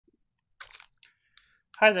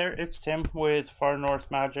Hi there, it's Tim with Far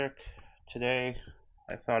North Magic. Today,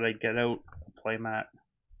 I thought I'd get out a playmat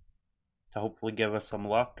to hopefully give us some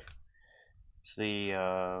luck. It's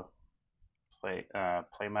the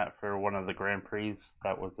playmat for one of the Grand Prix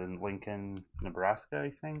that was in Lincoln, Nebraska,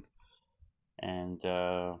 I think. And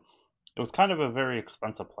it was kind of a very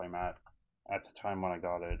expensive playmat at the time when I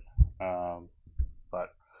got it. But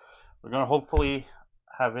we're gonna hopefully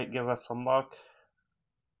have it give us some luck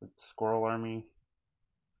with the Squirrel Army.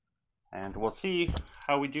 And we'll see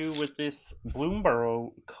how we do with this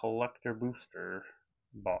bloomburrow collector booster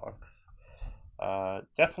box.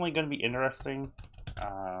 Definitely going to be interesting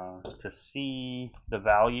to see the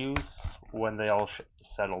values when they all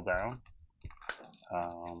settle down.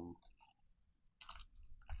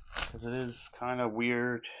 Because it is kind of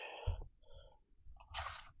weird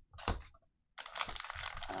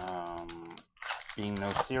being no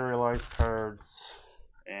serialized cards,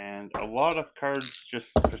 and a lot of cards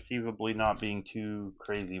just perceivably not being too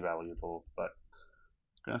crazy valuable. But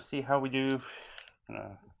gonna see how we do.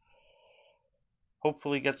 Gonna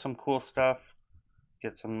hopefully get some cool stuff.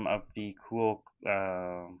 Get some of the cool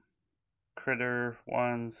critter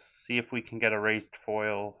ones. See if we can get a raised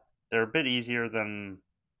foil. They're a bit easier than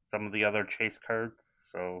some of the other chase cards,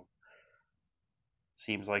 so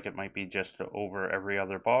seems like it might be just over every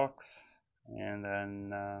other box. And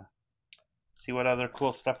then see what other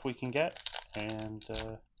cool stuff we can get. And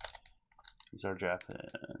these are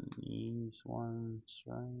Japanese ones,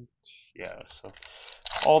 right? Yeah, so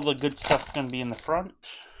all the good stuff's going to be in the front.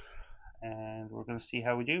 And we're going to see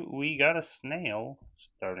how we do. We got a snail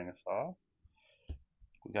starting us off.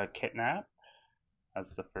 We got Kidnap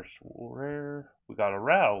as the first rare. We got a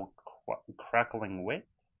Row, Crackling Wit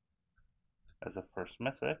as the first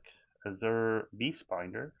mythic. Azure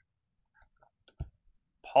Beastbinder.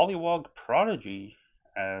 Pollywog Prodigy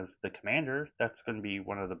as the commander. That's going to be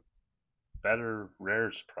one of the better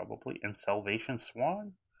rares probably. And Salvation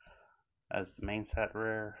Swan as the main set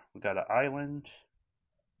rare. We got an Island.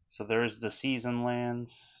 So there's the season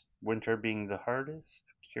lands, winter being the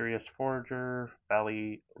hardest. Curious Forager,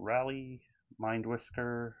 Valley Rally, Mind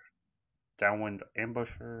Whisker, Downwind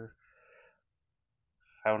Ambusher,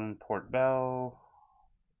 Fountain Port Bell,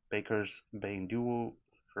 Baker's Bane Duel,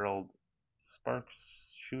 Frilled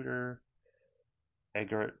Sparks Shooter,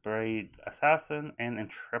 Egret Braid Assassin, and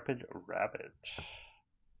Intrepid Rabbit.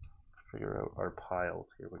 Let's figure out our piles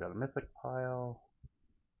here. We got a Mythic pile.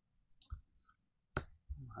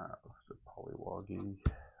 The Polywoggy.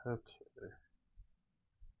 Okay.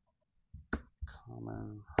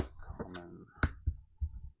 Common, and token.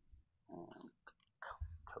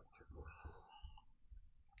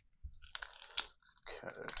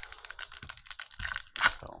 Okay.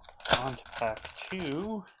 So on to pack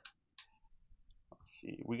 2. Let's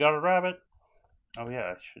see. We got a rabbit. Oh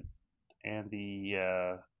yeah, I should. And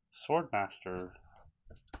the Swordmaster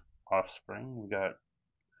offspring. We got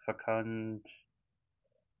Fecund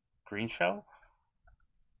Greenshell.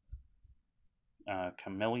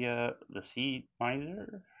 Camellia the Sea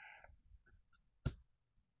Miser.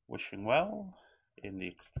 Wishing Well in the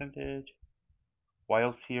extended.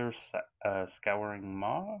 Wildseer Scouring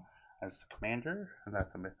Maw as the commander, and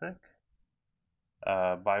that's a mythic.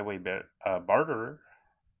 Byway Barterer.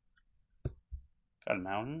 Got a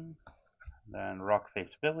mountain. Then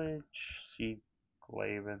Rockface Village, Sea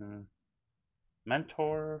Glaven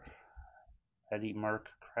Mentor, Eddie Mark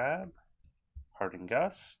Crab, Hardened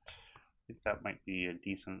Gust. I think that might be a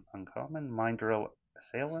decent uncommon. Mindrill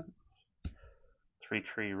Assailant,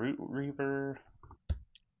 3-tree Root Reaver,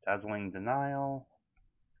 Dazzling Denial,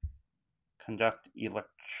 Conduct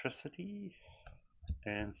Electricity,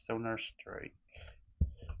 and Sonar Strike.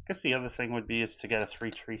 I guess the other thing would be is to get a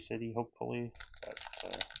 3-tree city, hopefully. That's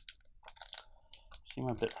seem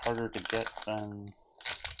a bit harder to get than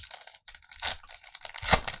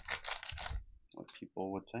what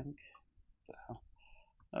people would think.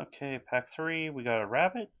 Okay, pack 3, we got a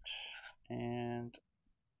rabbit and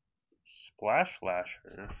Splash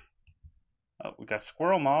Lasher. Oh, we got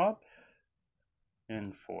Squirrel Mob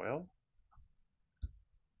in foil.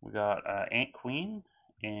 We got Ant Queen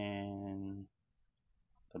in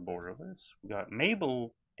the borderless. We got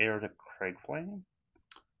Mabel, Heir to Craigflame.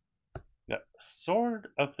 We got Sword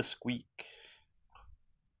of the Squeak.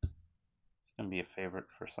 It's going to be a favorite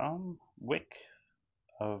for some. Wick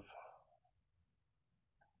of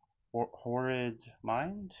Horrid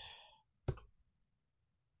Mind.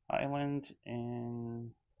 Island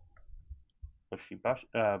in Bushy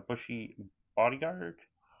Bodyguard.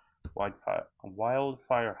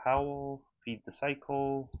 Wildfire Howl. Feed the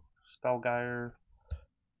Cycle. Spellgyre.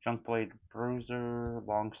 Junkblade Bruiser.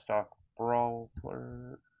 Longstock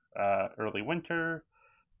Brawler, Early Winter,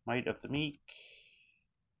 Might of the Meek,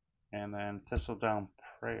 and then Thistledown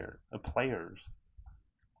Players.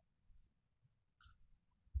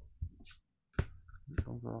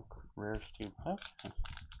 Rares team up.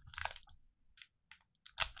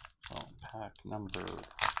 So pack number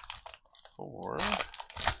 4. Let's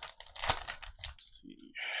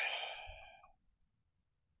see.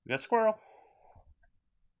 We got Squirrel.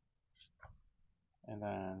 And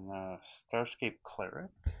then Starscape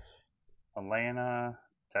Cleric. Alana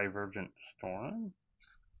Divergent Storm.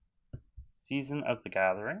 Season of the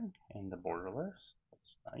Gathering and the Borderless.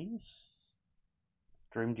 That's nice.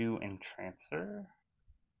 Dreamdew Entrancer.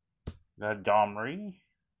 We got Domri.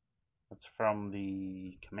 That's from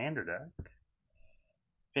the Commander deck.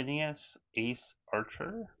 Phineas Ace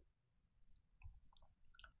Archer.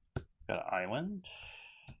 Got Island.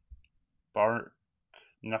 Bark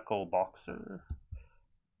Knuckle Boxer.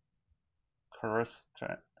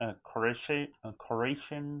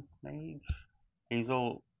 Croatian Mage.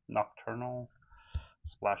 Hazel Nocturnal.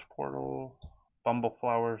 Splash Portal.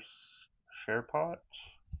 Bumbleflower Sharepot.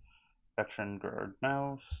 Veteran Guard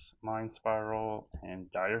Mouse. Mind Spiral.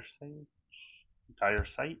 And Dire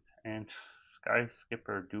Sight. And Sky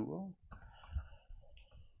Skipper Duo.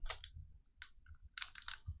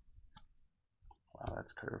 Wow,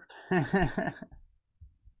 that's curved.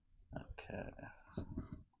 Okay.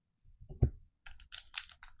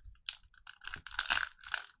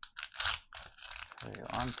 Okay,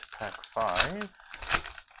 on to pack 5.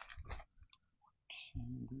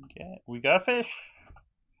 We got a fish.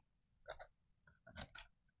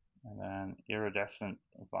 And then Iridescent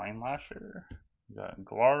Vine Lasher. We got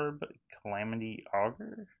Glarb, Calamity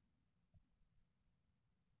Augur.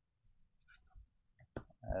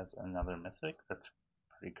 As another mythic that's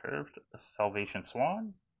pretty curved. Salvation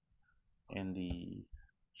Swan in the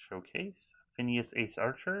showcase. Phineas Ace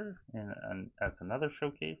Archer as another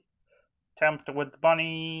showcase. Tempt with the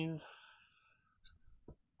Bunnies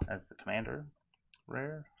as the commander.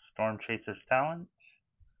 Rare. Storm Chaser's Talent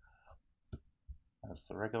as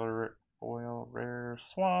the regular foil. Rare.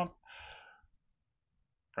 Swamp.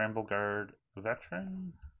 Brambleguard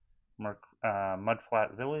Veteran.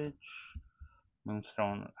 Mudflat Village.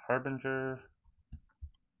 Moonstone Harbinger.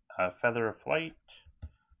 Feather of Flight.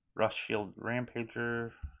 Rust Shield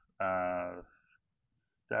Rampager.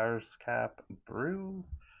 Stars Cap Brew.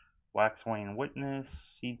 Waxwayne Witness.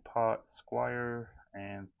 Seedpot Squire.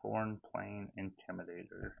 And Thornplane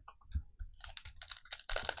Intimidator.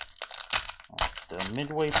 The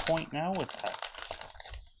midway point now with pack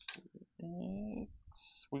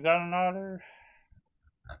 6. We got an otter.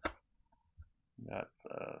 We got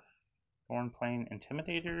the Thornplane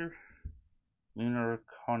Intimidator. Lunar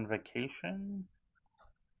Convocation.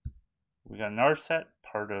 We got Narset,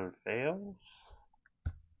 part of Veils.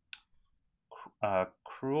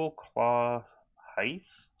 Cruel Claw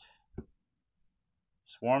Heist.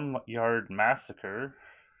 Swarm Yard Massacre.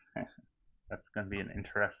 That's going to be an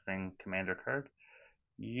interesting commander card.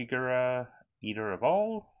 Yigara, Eater of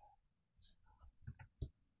All.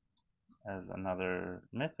 As another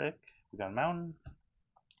mythic. We got a Mountain.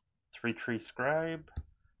 3-Tree Scribe.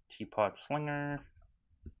 Teapot Slinger.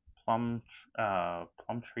 Plum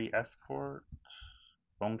Tree Escort.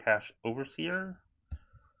 Bonecash Overseer.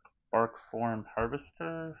 Bark Form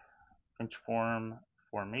Harvester. Finch Form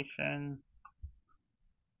Formation.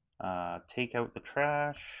 Take Out the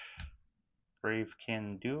Trash.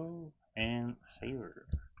 Bravekin Duo. And Saver.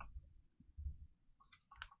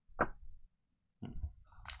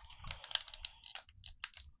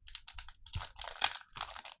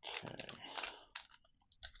 Okay.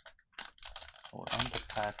 So we're on to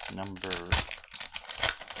pack number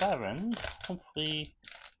 7. Hopefully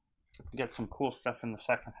we get some cool stuff in the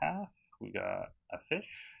second half. We got a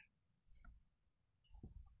fish.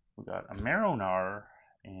 We got a Maronar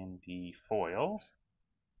in the foil.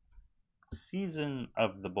 Season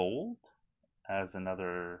of the Bold as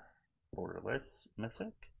another borderless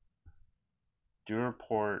mythic.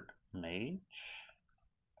 Duraport Mage.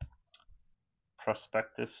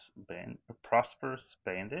 Prosperous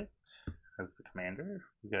Bandit as the commander.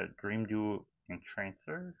 We got Dreamdew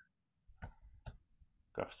Entrancer.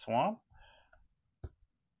 Got Swamp.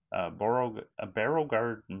 Barrel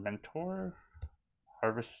Guard Mentor.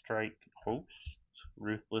 Harvest Strike Host.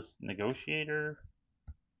 Ruthless Negotiator.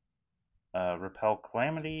 Repel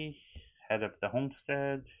Calamity. Head of the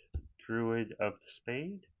Homestead. Druid of the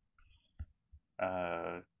Spade.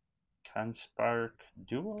 Kinspark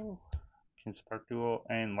Duo,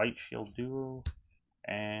 and Light Shield Duo,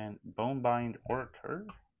 and Bonebind Orator.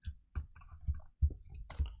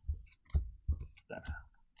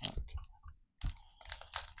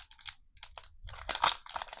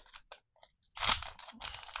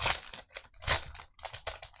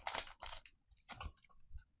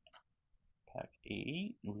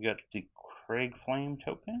 We got the Craig Flame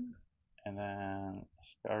token, and then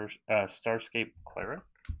Starscape Cleric,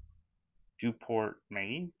 Dewport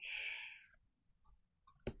Mage.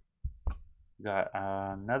 We got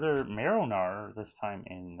another Marrow, this time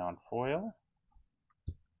in non-foil.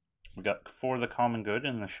 We got For the Common Good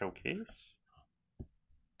in the showcase.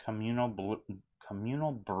 Communal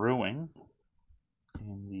Brewing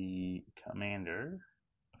in the Commander.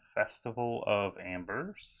 Festival of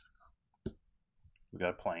Ambers. We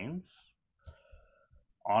got Plains.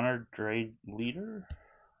 Honored Raid Leader.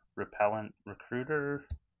 Repellent Recruiter.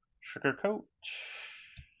 Sugarcoat.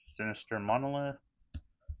 Sinister Monolith.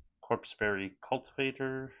 Corpseberry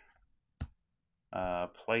Cultivator.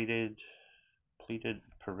 Pleated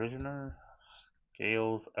Provisioner.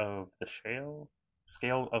 Scale of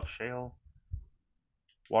Shale.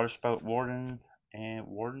 Waterspout Warden. And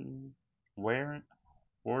Warden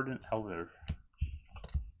Elder.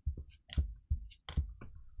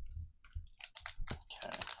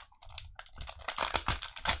 Okay.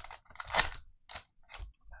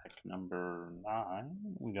 Pack number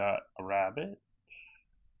 9. We got a rabbit.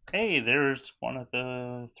 Hey, there's one of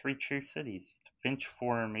the 3 True Cities. Finch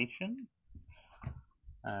Formation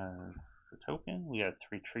as the token. We got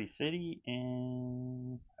 3 Tree City,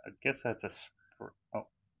 and I guess that's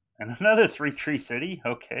and another 3 Tree City.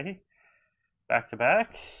 Okay, back to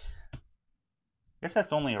back. Guess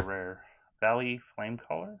that's only a rare. Valley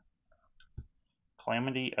Flamecaller.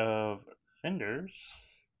 Calamity of Cinders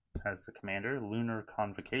as the commander. Lunar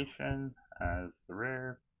Convocation as the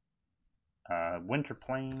rare. Winter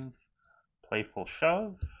Plains. Playful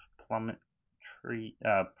Shove. Plum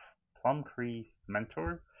Crease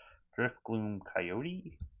Mentor. Driftgloom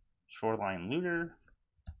Coyote. Shoreline Looter.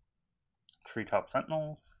 Treetop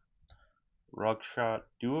Sentinels. Rugshot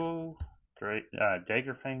Duo.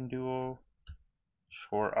 Daggerfang Duo.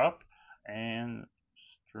 Shore Up. And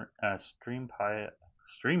Streampath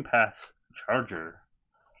Charger.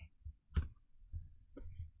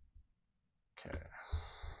 Okay.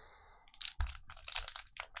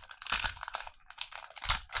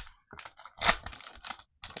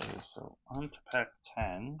 Okay, so on to pack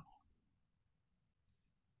 10.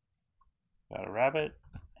 Got a rabbit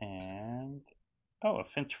and a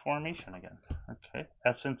Finch Formation again. Okay.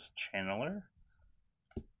 Essence Channeler.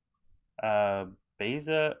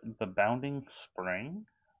 Beza the Bounding Spring.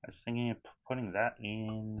 I was thinking of putting that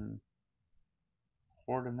in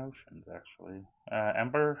Horde of Notions, actually.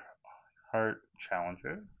 Ember Heart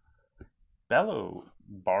Challenger. Bellow,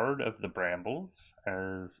 Bard of the Brambles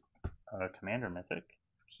as a Commander Mythic.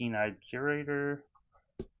 Keen-Eyed Curator.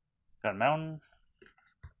 Got Mountain.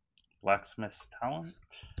 Blacksmith's Talent.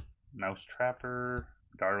 Mouse Trapper.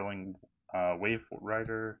 Darling Wave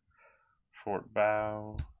Rider. Short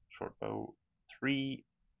Bow. 3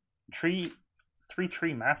 Tree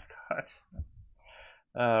Mascot.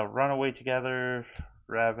 Runaway Together.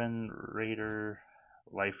 Raven Raider.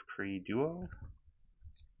 Life Cree Duo.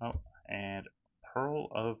 And Pearl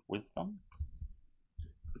of Wisdom.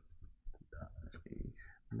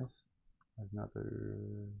 Miss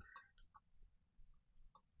another.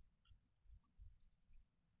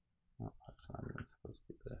 Oh, that's not even supposed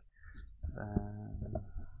to be there.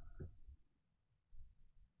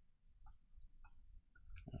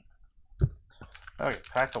 Okay,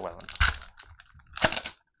 pack 11.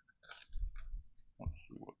 Let's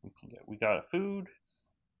see what we can get. We got a food.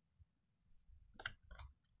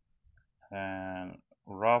 And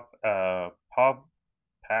Pob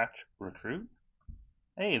Patch Recruit.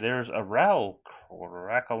 Hey, there's a Ral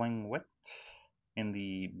Crackling Wit in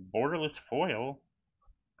the Borderless Foil.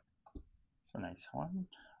 It's a nice one.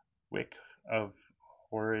 Wick of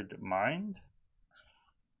Horrid Mind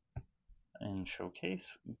in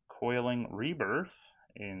Showcase. Coiling Rebirth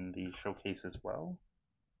in the Showcase as well.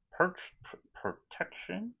 Perched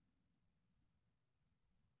Protection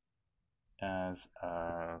as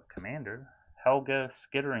a commander. Helga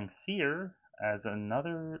Skittering Seer as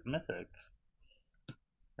another mythic.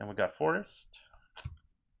 Then we got Forest.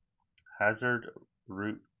 Hazard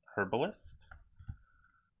Root Herbalist.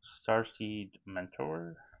 Starseed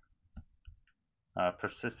Mentor.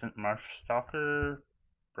 Persistent Marsh Stalker.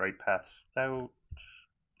 Bright Path Stout.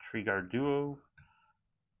 Treeguard Duo.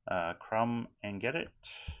 Crumb and Get It.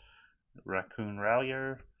 Raccoon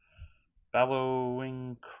Rallier.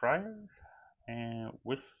 Bellowing Crier. And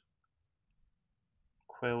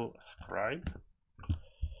Quill Scribe.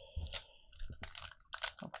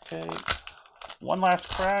 Okay, one last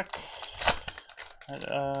crack.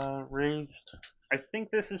 Raised. I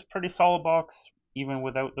think this is pretty solid box, even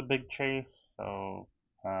without the big chase. So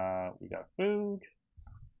we got food.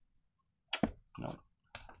 Nope.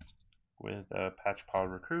 with a Patch Paw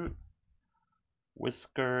Recruit,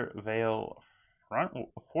 Whisker Veil Front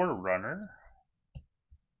Forerunner.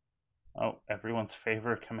 Oh, everyone's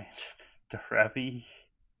favorite Commander, Derevi.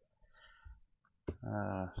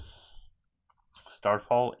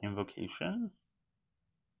 Starfall Invocation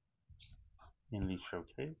in the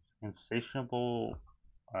showcase. Insatiable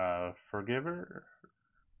Forgiver.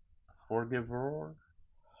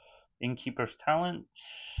 Innkeeper's Talent.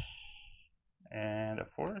 And a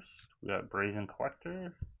forest. We got Brazen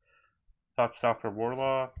Collector. Thoughtstalker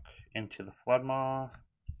Warlock. Into the Floodmaw.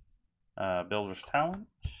 Builder's Talent.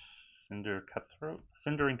 Cindering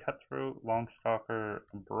Cutthroat. Longstalker.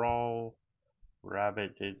 Brawl.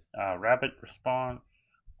 Rabbit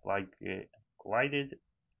Response. Glided.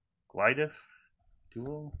 Glidif.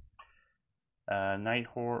 Duel. Night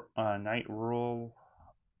Rule.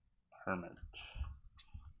 Hermit.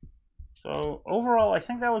 So overall, I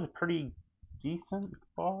think that was a pretty decent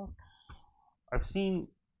box. I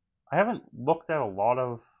haven't looked at a lot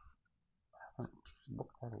of them.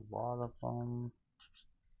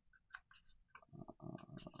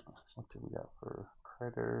 What do we got for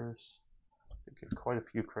critters? We get quite a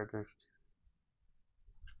few critters.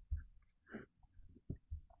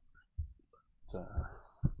 So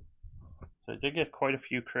I did get quite a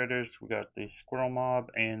few critters. We got the Squirrel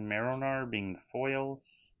Mob and Maronar being the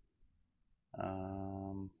foils.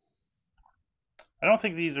 I don't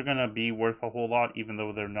think these are going to be worth a whole lot, even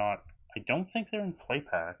though they're not. I don't think they're in play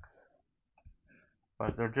packs,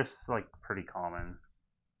 but they're just like pretty common.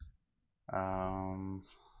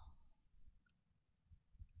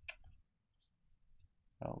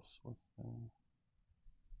 What else was there?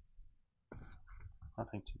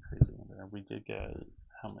 Nothing too crazy in there. We did get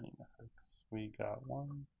how many mythics? We got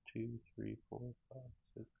 1, 2, 3, 4, 5,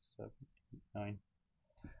 6, 7, 8, 9.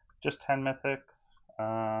 Just 10 mythics.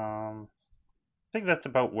 I think that's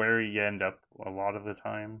about where you end up a lot of the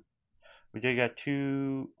time. We did get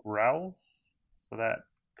 2 Rowls, so that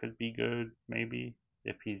could be good maybe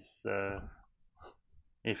if he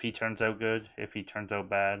turns out good. If he turns out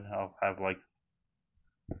bad, I'll have like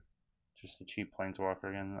just a cheap planeswalker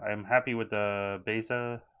again. I'm happy with the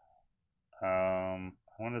Beza. I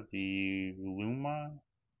wanted the Lumra,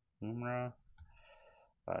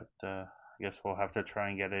 but I guess we'll have to try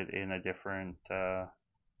and get it in a different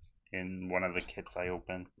in one of the kits I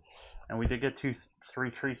opened. And we did get 3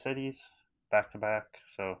 Tree Cities back to back,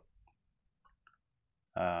 so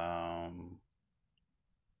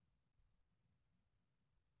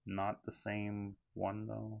not the same one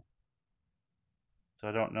though. So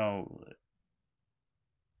I don't know.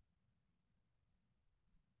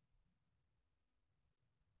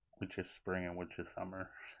 Which is spring and which is summer.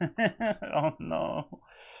 Oh no.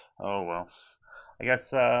 Oh well. I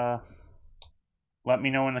guess let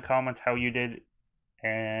me know in the comments how you did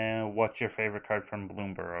and what's your favorite card from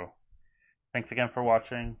bloomburrow. Thanks again for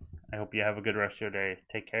watching. I hope you have a good rest of your day.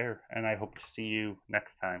 Take care, and I hope to see you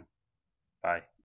next time. Bye.